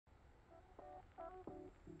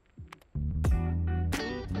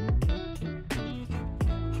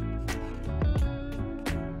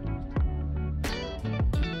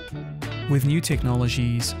With new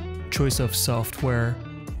technologies, choice of software,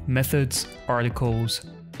 methods, articles,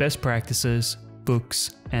 best practices,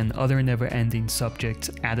 books, and other never-ending subjects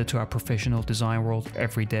added to our professional design world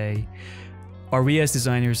every day, are we as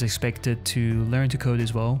designers expected to learn to code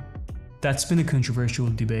as well? That's been a controversial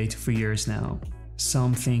debate for years now.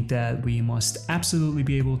 Some think that we must absolutely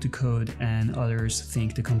be able to code, and others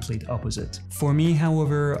think the complete opposite. For me,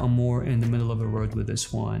 however, I'm more in the middle of the road with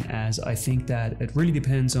this one, as I think that it really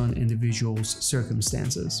depends on individuals'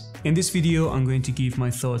 circumstances. In this video, I'm going to give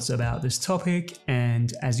my thoughts about this topic,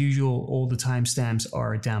 and as usual, all the timestamps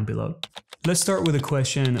are down below. Let's start with the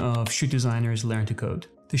question of, should designers learn to code?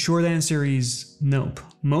 The short answer is nope.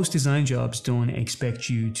 Most design jobs don't expect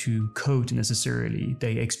you to code necessarily.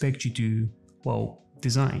 They expect you to, well,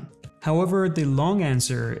 design. However, the long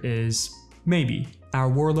answer is maybe. Our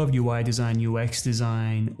world of UI design, UX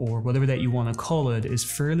design, or whatever that you want to call it, is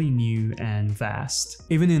fairly new and vast.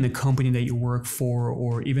 Even in the company that you work for,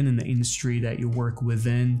 or even in the industry that you work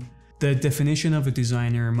within, the definition of a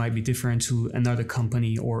designer might be different to another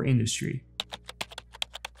company or industry.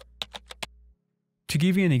 To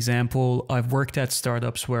give you an example, I've worked at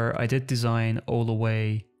startups where I did design all the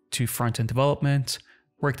way to front-end development,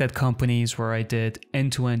 worked at companies where I did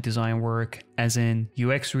end-to-end design work, as in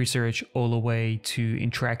UX research all the way to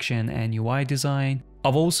interaction and UI design.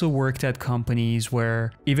 I've also worked at companies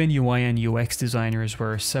where even UI and UX designers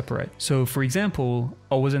were separate. So for example,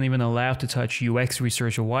 I wasn't even allowed to touch UX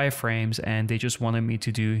research or wireframes, and they just wanted me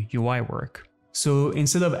to do UI work. So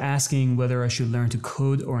instead of asking whether I should learn to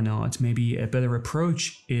code or not, maybe a better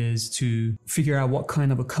approach is to figure out what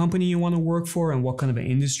kind of a company you want to work for and what kind of an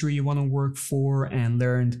industry you want to work for, and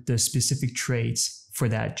learn the specific traits for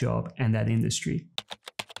that job and that industry.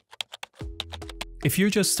 If you're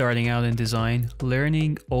just starting out in design,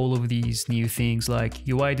 learning all of these new things like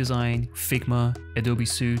UI design, Figma, Adobe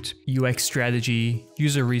Suite, UX strategy,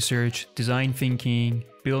 user research, design thinking,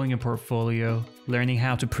 building a portfolio, learning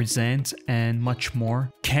how to present, and much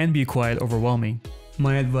more can be quite overwhelming.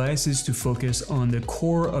 My advice is to focus on the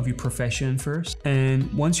core of your profession first,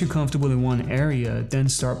 and once you're comfortable in one area, then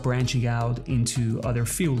start branching out into other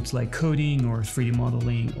fields like coding or 3D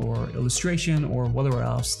modeling or illustration or whatever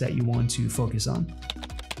else that you want to focus on.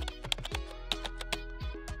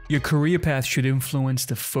 Your career path should influence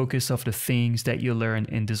the focus of the things that you learn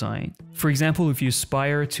in design. For example, if you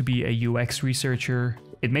aspire to be a UX researcher,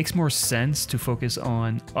 it makes more sense to focus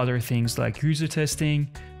on other things like user testing,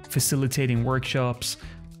 facilitating workshops,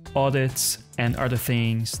 audits, and other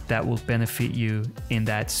things that will benefit you in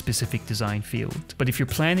that specific design field. But if you're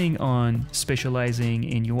planning on specializing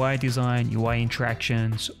in UI design, UI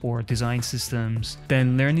interactions, or design systems,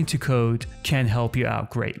 then learning to code can help you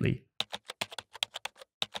out greatly.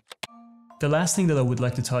 The last thing that I would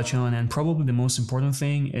like to touch on, and probably the most important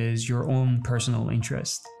thing, is your own personal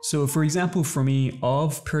interest. So for example, for me,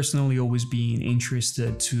 I've personally always been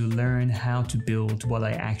interested to learn how to build what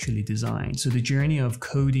I actually design. So the journey of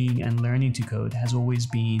coding and learning to code has always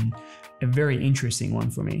been a very interesting one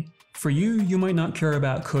for me. For you, you might not care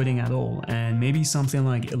about coding at all, and maybe something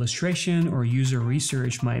like illustration or user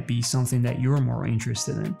research might be something that you're more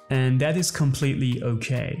interested in. And that is completely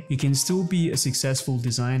okay. You can still be a successful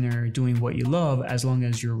designer doing what you love as long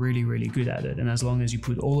as you're really, really good at it, and as long as you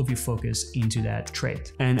put all of your focus into that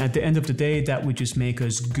trait. And at the end of the day, that would just make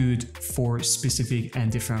us good for specific and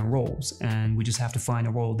different roles, and we just have to find a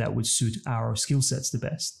role that would suit our skill sets the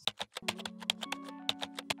best.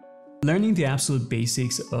 Learning the absolute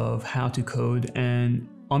basics of how to code, and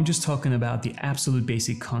I'm just talking about the absolute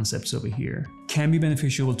basic concepts over here, can be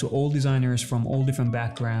beneficial to all designers from all different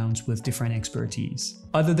backgrounds with different expertise.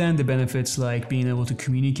 Other than the benefits like being able to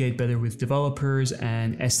communicate better with developers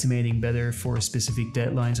and estimating better for specific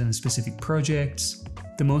deadlines and specific projects,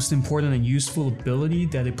 the most important and useful ability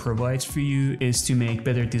that it provides for you is to make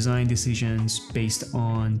better design decisions based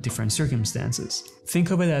on different circumstances. Think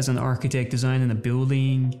of it as an architect designing a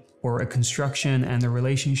building or a construction, and the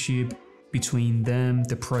relationship between them,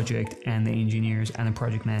 the project, and the engineers and the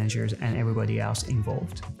project managers and everybody else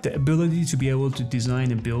involved. The ability to be able to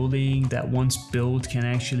design a building that once built can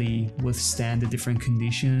actually withstand the different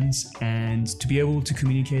conditions, and to be able to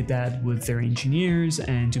communicate that with their engineers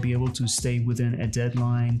and to be able to stay within a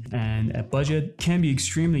deadline and a budget can be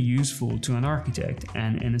extremely useful to an architect.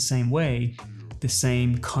 And in the same way, the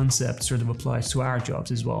same concept sort of applies to our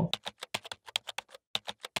jobs as well.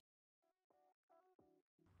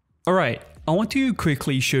 Alright, I want to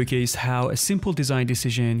quickly showcase how a simple design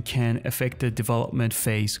decision can affect the development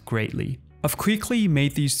phase greatly. I've quickly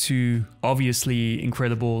made these two obviously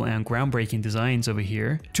incredible and groundbreaking designs over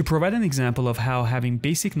here to provide an example of how having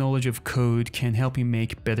basic knowledge of code can help you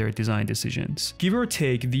make better design decisions. Give or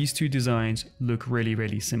take, these two designs look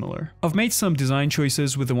really similar. I've made some design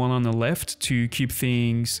choices with the one on the left to keep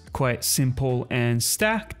things quite simple and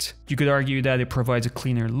stacked. You could argue that it provides a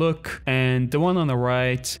cleaner look, and the one on the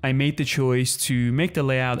right, I made the choice to make the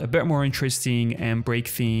layout a bit more interesting and break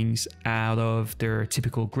things out of their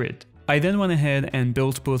typical grid. I then went ahead and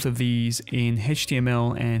built both of these in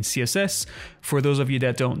HTML and CSS. For those of you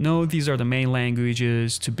that don't know, these are the main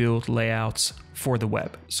languages to build layouts for the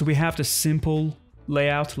web. So we have the simple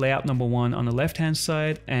layout number one on the left-hand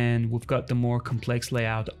side, and we've got the more complex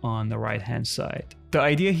layout on the right-hand side. The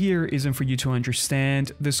idea here isn't for you to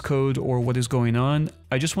understand this code or what is going on.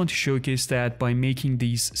 I just want to showcase that by making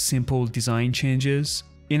these simple design changes.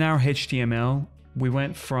 In our HTML, we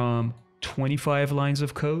went from 25 lines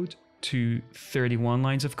of code to 31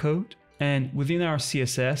 lines of code. And within our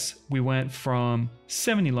CSS, we went from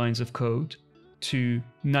 70 lines of code to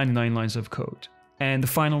 99 lines of code. And the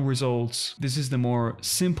final results, this is the more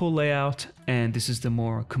simple layout, and this is the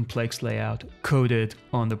more complex layout coded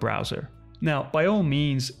on the browser. Now, by all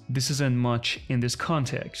means, this isn't much in this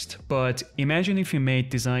context, but imagine if you made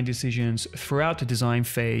design decisions throughout the design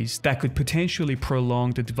phase that could potentially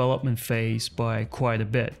prolong the development phase by quite a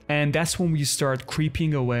bit. And that's when we start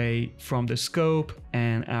creeping away from the scope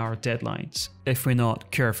and our deadlines, if we're not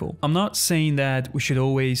careful. I'm not saying that we should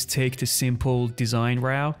always take the simple design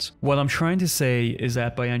route. What I'm trying to say is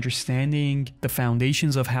that by understanding the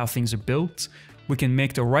foundations of how things are built, we can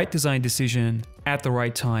make the right design decision at the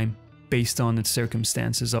right time based on the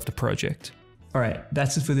circumstances of the project. All right,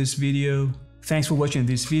 that's it for this video. Thanks for watching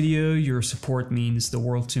this video. Your support means the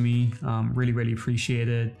world to me. Really appreciate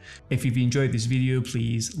it. If you've enjoyed this video,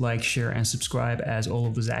 please like, share, and subscribe, as all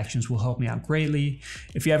of those actions will help me out greatly.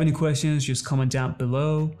 If you have any questions, just comment down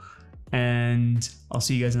below, and I'll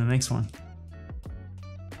see you guys in the next one.